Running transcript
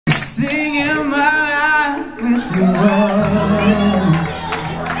singing my life with your words,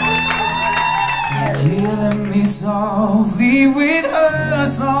 killing me softly with her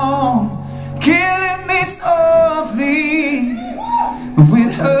song, killing me softly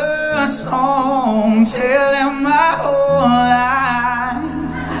with her song, telling my whole life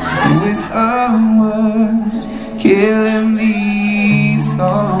with her words, killing me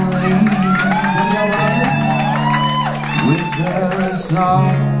softly with her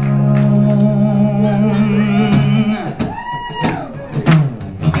song.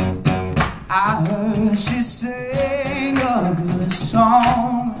 I heard she sang a good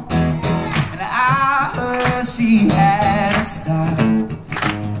song, and I heard she had a style,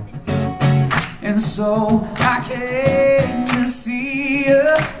 and so I came to see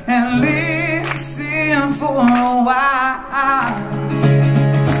her and listen for a while.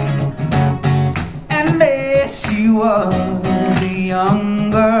 And there she was, a young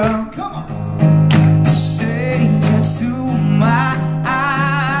girl, a stranger to my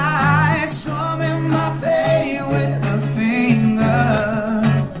eyes, strumming my pain with her finger,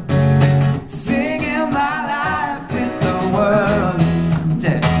 singing my life with the words,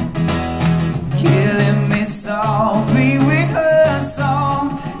 killing me softly with her song,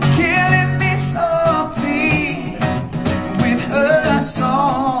 killing me softly with her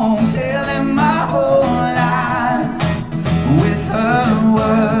song, telling my whole life with her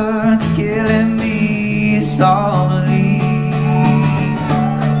words, killing me softly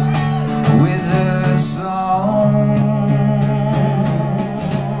with her song.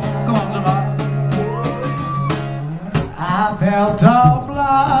 Come on, Jamar. I felt all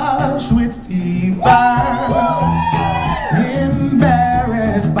flushed with fever,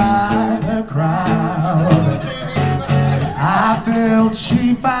 embarrassed by the crowd. I felt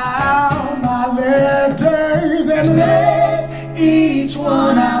she found my letters and read each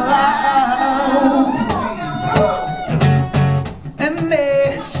one out loud. And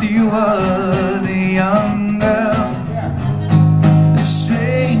there she was, a young girl, a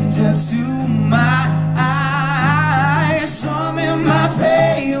stranger to my eyes, strumming my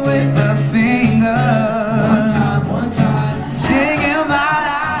pain with her fingers, One time, singing my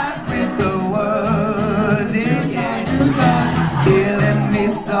life with the words, two times. killing me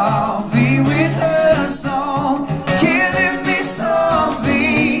softly with her song, killing me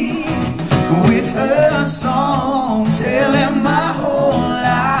softly with her song, telling my whole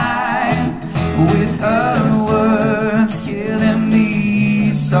life with her words, killing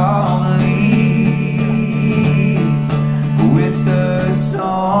me softly with her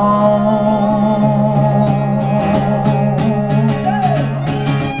song.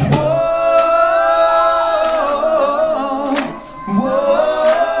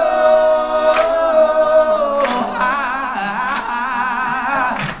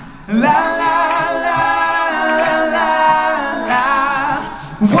 La